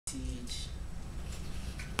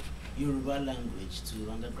Yoruba language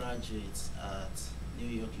to undergraduates at New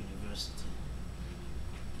York University.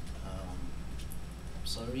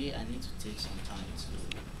 Sorry, I need to take some time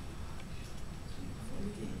to for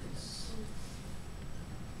this.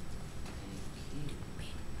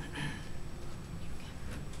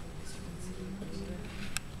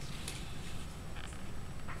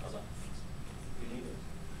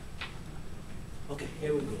 Okay,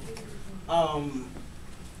 here we go.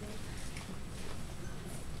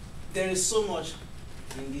 There is so much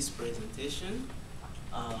in this presentation.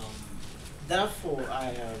 Therefore, I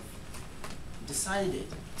have decided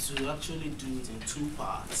to actually do it in two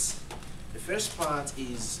parts. The first part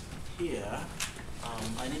is here.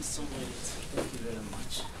 I need somebody to, thank you very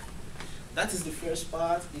much. That is the first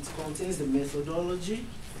part. It contains the methodology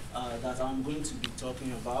that I'm going to be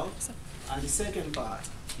talking about. And the second part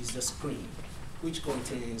is the screen, which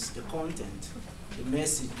contains the content, the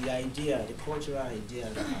message, the idea, the cultural idea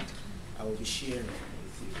that I will be sharing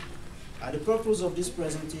with you. The purpose of this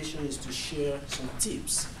presentation is to share some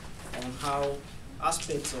tips on how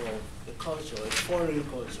aspects of the culture, a foreign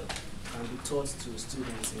culture, can be taught to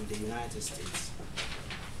students in the United States.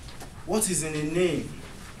 What is in a name?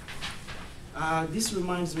 This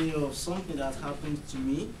reminds me of something that happened to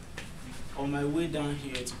me on my way down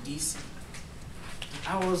here to DC.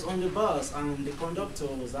 I was on the bus and the conductor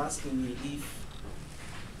was asking me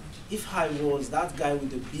if I was that guy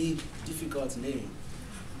with the big, difficult name.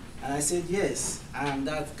 And I said, yes, I am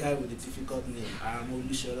that guy with the difficult name. I am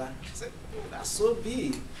Olushola. I said, oh, that's so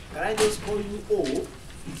big. Can I just call you O?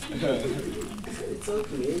 It's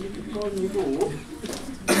okay, you can call me O.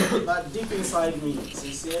 But deep inside me,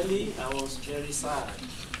 sincerely, I was very sad.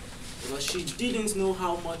 Because she didn't know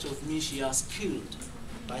how much of me she has killed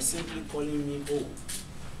by simply calling me O.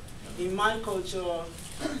 In my culture,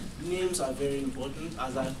 names are very important,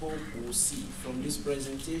 as I hope we'll see from this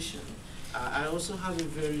presentation. I also have a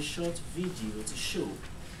very short video to show,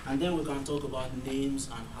 and then we can talk about names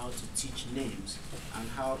and how to teach names and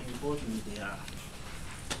how important they are.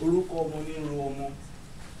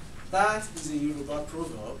 That is a Yoruba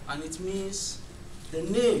proverb, and it means the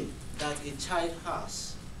name that a child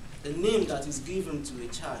has, the name that is given to a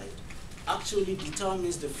child, actually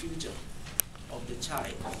determines the future of the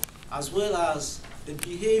child, as well as the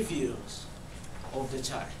behaviors of the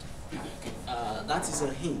child. That is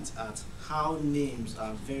a hint at how names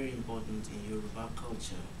are very important in Yoruba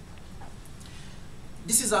culture.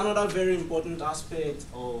 This is another very important aspect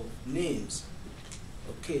of names.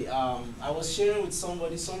 Okay, I was sharing with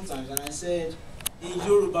somebody sometimes, and I said, in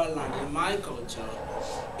Yoruba land, in my culture,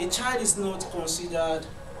 a child is not considered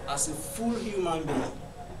as a full human being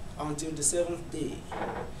until the 7th day.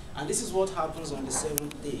 And this is what happens on the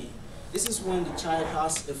 7th day. This is when the child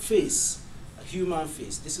has a face, a human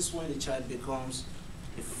face. This is when the child becomes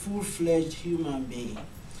a full-fledged human being.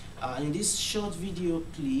 In this short video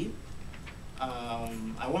clip,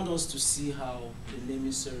 I want us to see how the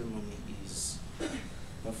naming ceremony is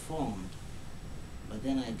performed. But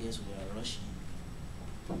then I guess we are rushing.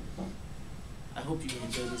 I hope you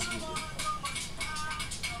enjoy this video.